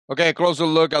Okay, closer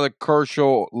look at the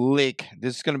Kershaw Leek.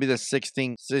 This is going to be the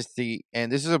 1660, and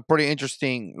this is a pretty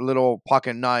interesting little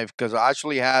pocket knife because it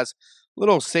actually has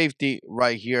little safety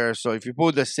right here. So if you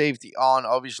put the safety on,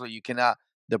 obviously you cannot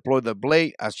deploy the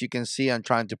blade. As you can see, I'm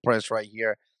trying to press right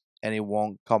here, and it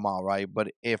won't come out, right? But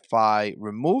if I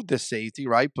remove the safety,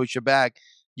 right, push it back,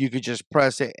 you could just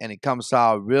press it and it comes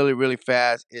out really, really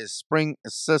fast. It's spring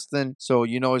assistant, so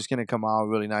you know it's going to come out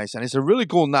really nice. And it's a really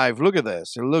cool knife. Look at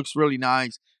this. It looks really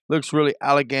nice. Looks really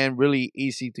elegant, really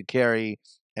easy to carry,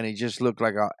 and it just looked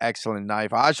like an excellent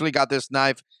knife. I actually got this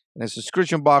knife in a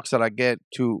subscription box that I get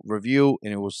to review,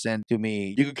 and it was sent to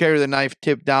me. You can carry the knife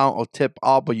tip down or tip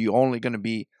up, but you're only going to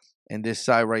be in this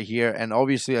side right here. And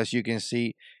obviously, as you can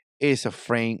see, it's a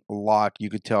frame lock. You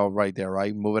could tell right there,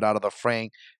 right? Move it out of the frame,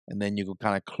 and then you can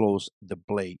kind of close the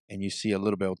blade, and you see a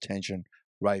little bit of tension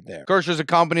right there. Kershaw is a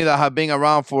company that have been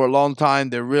around for a long time.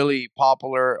 They're really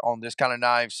popular on this kind of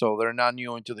knife, so they're not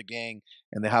new into the game,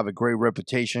 and they have a great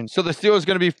reputation. So the steel is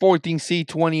going to be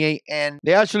 14C28N.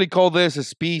 They actually call this a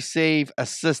speed safe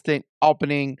assistant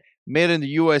opening, made in the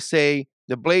USA.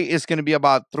 The blade is going to be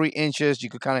about 3 inches.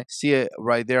 You could kind of see it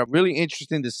right there. Really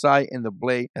interesting the sight in the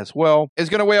blade as well.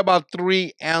 It's going to weigh about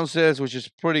 3 ounces, which is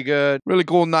pretty good. Really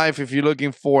cool knife if you're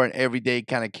looking for an everyday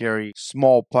kind of carry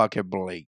small pocket blade.